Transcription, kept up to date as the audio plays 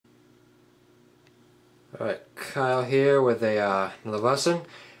Alright, Kyle here with another lesson.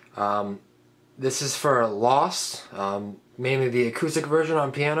 This is for Lost, mainly the acoustic version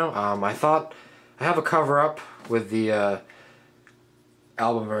on piano. I thought I have a cover up with the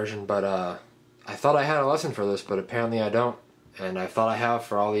album version, but I thought I had a lesson for this, but apparently I don't. And I thought I have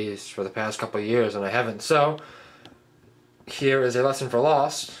for all these for the past couple of years, and I haven't. So here is a lesson for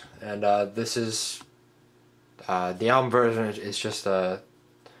Lost, and this is the album version is just like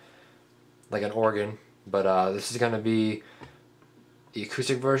an organ. But this is going to be the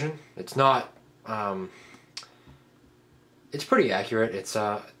acoustic version. It's not, it's pretty accurate. It's,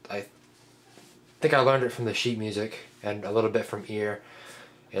 I think I learned it from the sheet music and a little bit from ear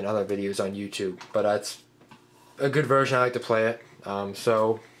and other videos on YouTube. But it's a good version. I like to play it.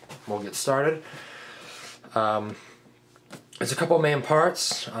 So we'll get started. There's a couple main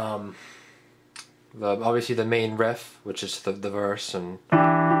parts. Obviously the main riff, which is the verse, and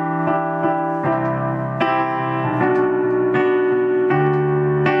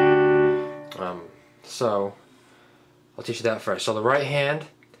so I'll teach you that first. So the right hand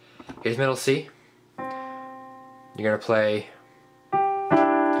is middle C. You're gonna play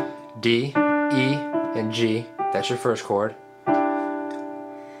D, E, and G. That's your first chord.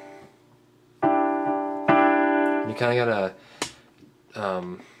 And you kind of gotta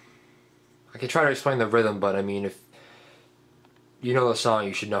I can try to explain the rhythm, but I mean, if you know the song,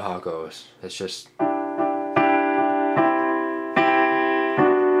 you should know how it goes. It's just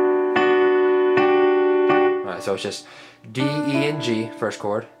so it's just D, E, and G, first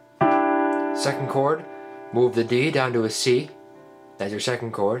chord. Second chord, move the D down to a C. That's your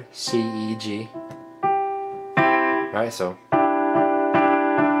second chord, C, E, G. Alright, so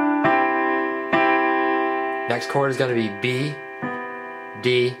next chord is going to be B,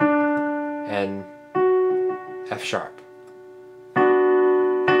 D, and F sharp.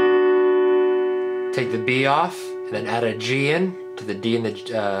 Take the B off, and then add a G in to the D and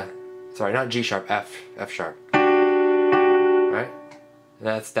the, sorry, not G sharp, F sharp. Right? And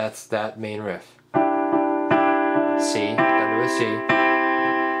that's that main riff. C, down to a C,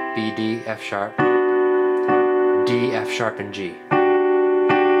 B, D, F sharp, D, F sharp, and G.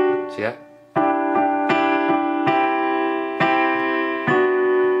 See that?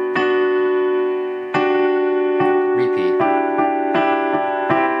 Repeat.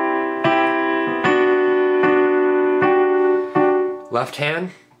 Left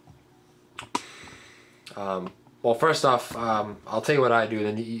hand. Well, first off, I'll tell you what I do,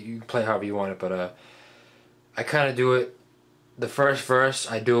 then you play however you want it, but I kind of do it, the first verse,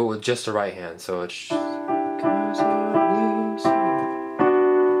 I do it with just the right hand, so it's and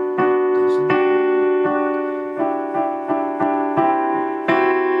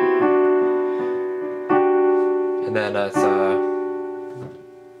then it's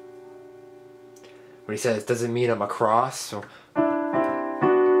when he says, doesn't mean I'm a cross, so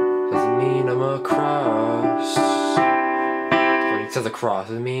doesn't mean I'm a cross. When he says a cross,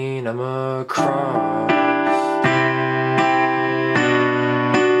 doesn't mean I'm a cross.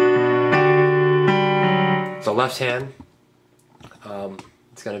 So left hand,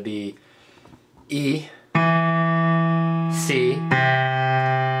 it's gonna be E, C,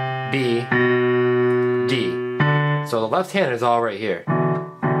 B, D. So the left hand is all right here.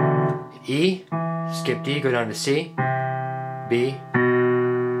 E, skip D, go down to C, B,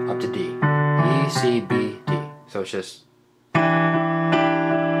 up to D. E, C, B, D. So it's just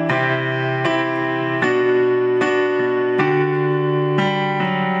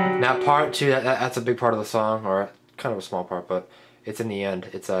that part too. That's a big part of the song, or kind of a small part, but it's in the end.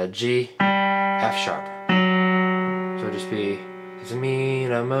 It's a G, F sharp. So it'll just be, doesn't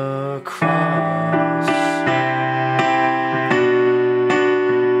mean I'm a cross.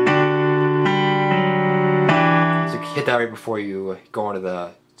 So hit that right before you go into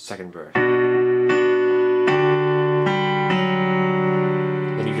the second verse. And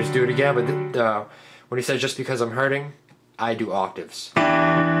you just do it again, but when he says just because I'm hurting, I do octaves.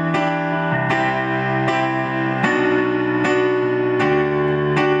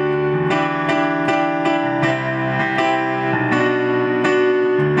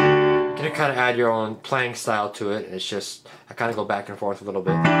 Kind of add your own playing style to it. It's just I kind of go back and forth a little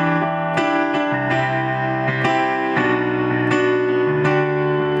bit.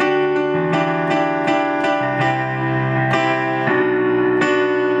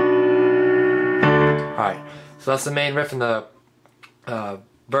 Alright, so that's the main riff in the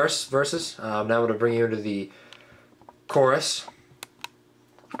verses. Now I'm going to bring you into the chorus.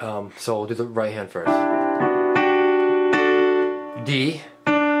 So we'll do the right hand first. D,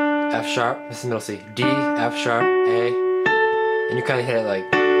 F sharp, this is middle C, D, F sharp, A, and you kind of hit it like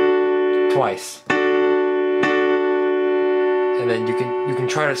twice. and then you can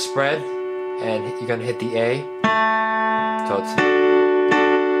try to spread, and you're gonna hit the A. So it's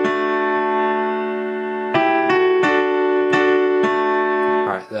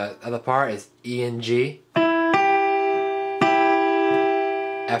alright. The other part is E and G,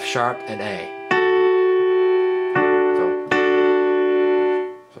 F sharp, and A. So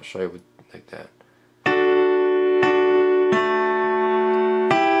I'll show you like that.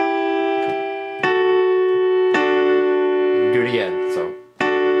 Do it again. So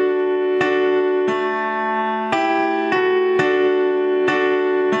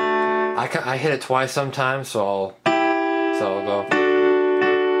I hit it twice sometimes, so I'll go.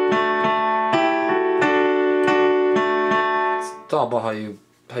 It's all about how you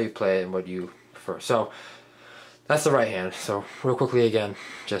play it and what you prefer. So that's the right hand. So real quickly again,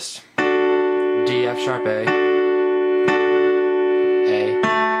 just D, F sharp, A,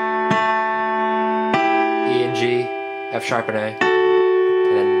 E and G, F sharp and A,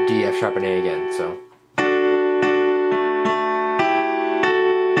 and then D, F sharp and A again. So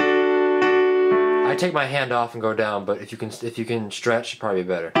I take my hand off and go down, but if you can stretch, it'd probably be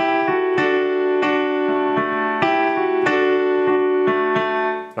better.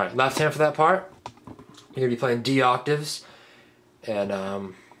 Alright, left hand for that part. You're gonna be playing D octaves, and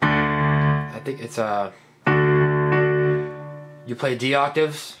I think it's you play D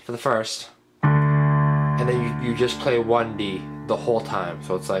octaves for the first, and then you just play one D the whole time.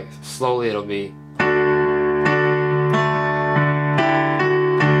 So it's like slowly it'll be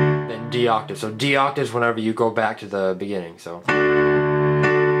then D octave. So D octaves whenever you go back to the beginning. So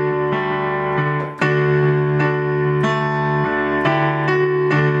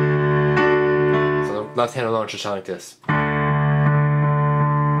the left hand alone should sound like this.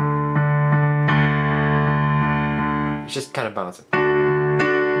 It's just kind of bouncing.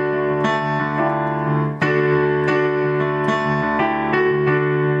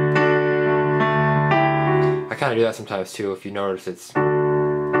 I kind of do that sometimes too. If you notice, it's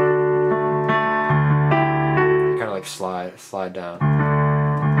kind of like slide down.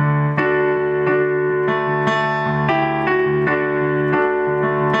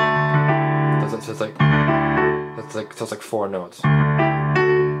 So it's like 4 notes.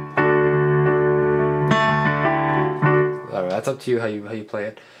 Alright, that's up to you how you play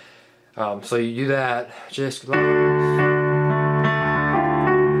it. So you do that. Just play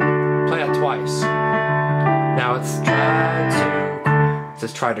it twice. Now it's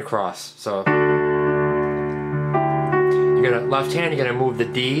try to cross. So you're gonna left hand. You're gonna move the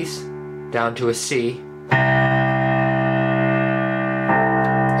D's down to a C,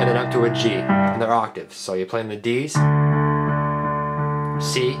 and then up to a G, and they're octaves. So you're playing the D's, C,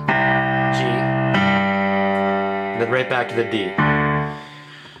 G, and then right back to the D.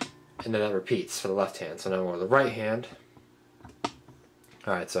 And then that repeats for the left hand. So now we're the right hand.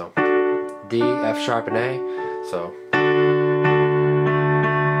 Alright, so D, F sharp, and A. So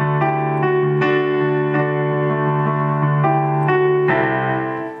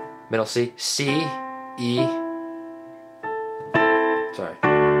middle C, C, E, sorry.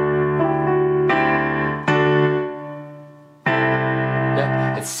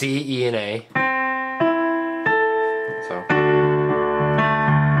 Yep, it's C, E, and A. So I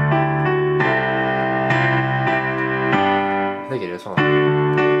think it is, hold on.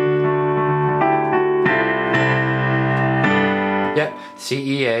 Yep, C,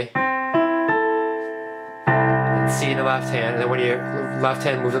 E, A. And C in the left hand, and then when your left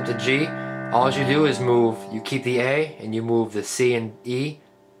hand moves up to G, all you do is you keep the A, and you move the C and E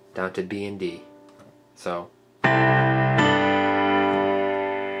down to B and D. So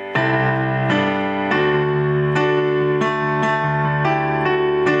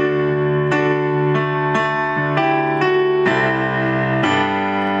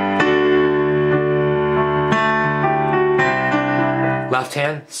left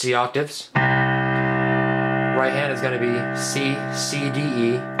hand, C octaves. Right hand is going to be C, C, D,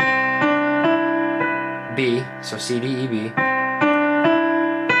 E, B, so C, D, E, B.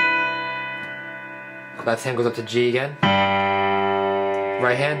 Left hand goes up to G again.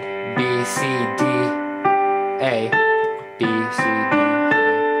 Right hand, B, C, D, A, B, C, D, A.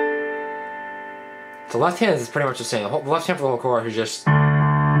 So left hand is pretty much the same. The left hand for the whole chorus is just...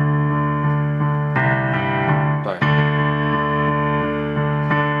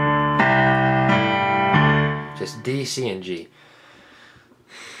 just D, C, and G.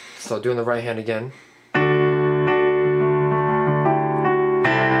 So doing the right hand again.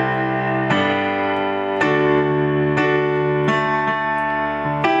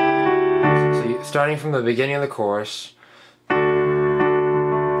 So starting from the beginning of the chorus. Every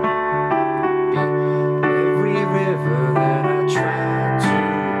river that I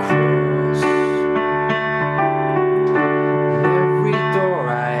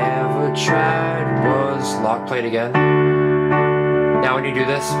when you do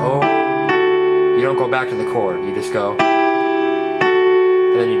this, oh, you don't go back to the chord. You just go,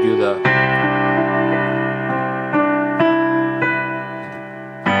 and then you do the.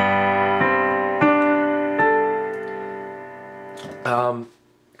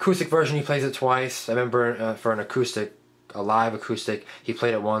 Acoustic version, he plays it twice. I remember for an acoustic, a live acoustic, he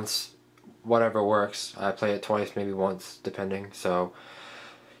played it once. Whatever works. I play it twice, maybe once, depending. So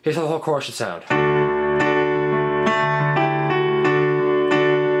here's how the whole chorus should sound.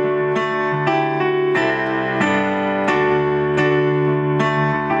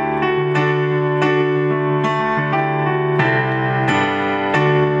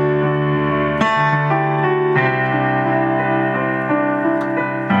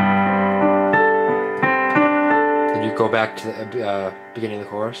 Go back to the beginning of the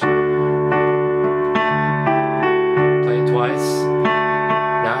chorus. Play it twice.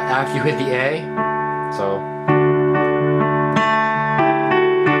 Now after you hit the A, so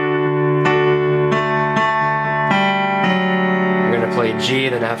you're going to play G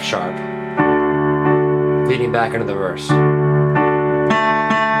and then F sharp, leading back into the verse.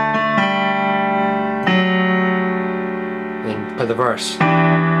 Then play the verse.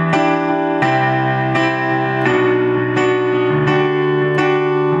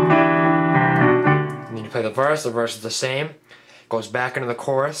 Play the verse is the same, goes back into the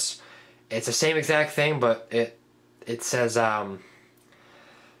chorus. It's the same exact thing, but it says the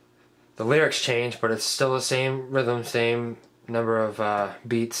lyrics change, but it's still the same rhythm, same number of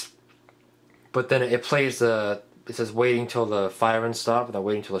beats. But then it plays it says waiting till the firing stop, and then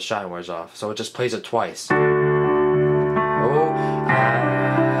waiting till the shine wears off. So it just plays it twice. Oh,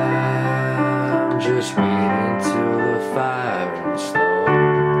 I'm just waiting till the firing stop.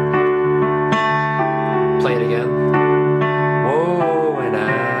 Play it again. Whoa, and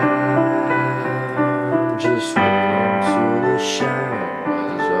I'm just waiting till the shine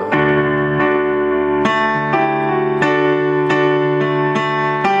wears off.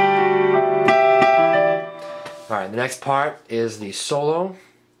 Alright, the next part is the solo,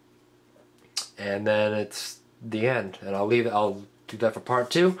 and then it's the end. And I'll do that for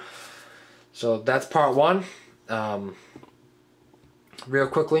part 2. So that's part 1. Real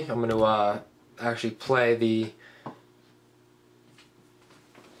quickly, I'm going to actually play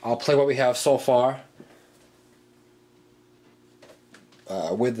I'll play what we have so far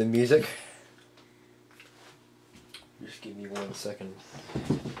with the music. Just give me 1 second.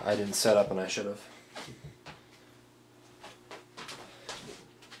 I didn't set up and I should have.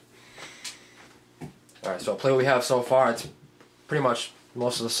 Alright, so I'll play what we have so far. It's pretty much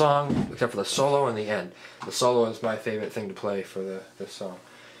most of the song except for the solo and the end. The solo is my favorite thing to play for this song.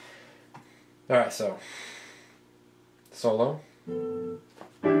 Alright, so solo.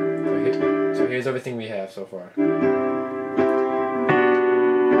 So here's everything we have so far.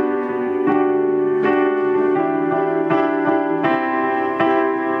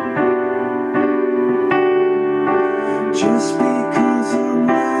 Just because I'm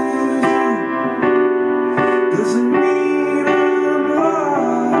with you doesn't mean I'm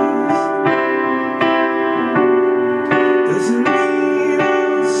lost. Doesn't mean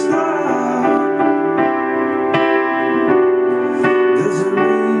I'll stop. Doesn't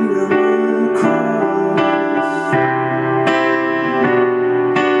mean I'm across.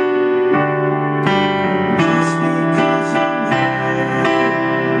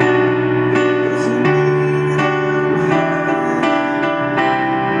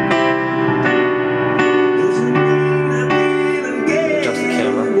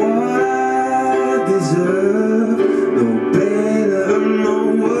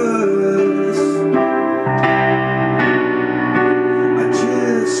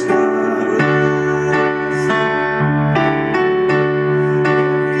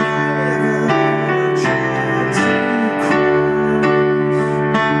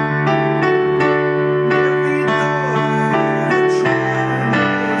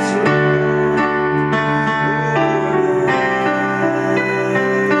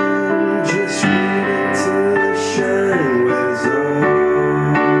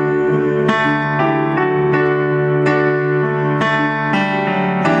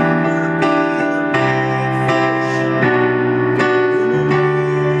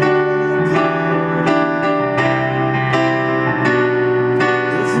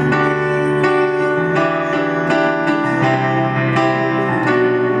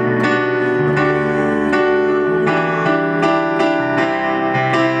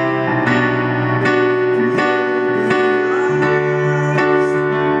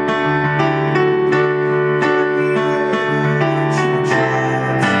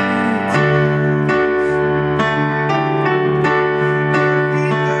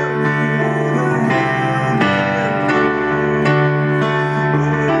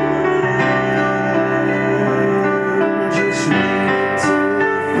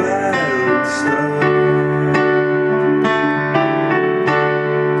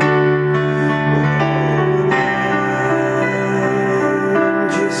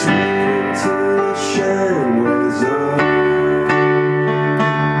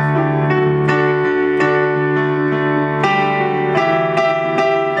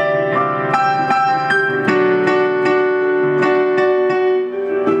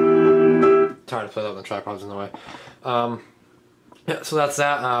 tripod's in the way. Yeah, so that's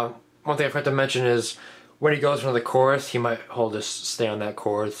that. One thing I forgot to mention is when he goes into the chorus, he might just stay on that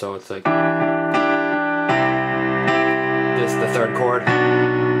chord, so it's like this, the third chord.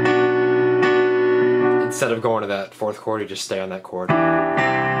 Instead of going to that fourth chord, you just stay on that chord.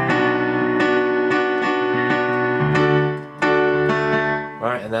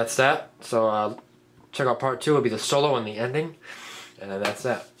 Alright, and that's that. So check out part 2, it'll be the solo and the ending. And then that's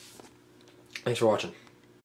that. Thanks for watching.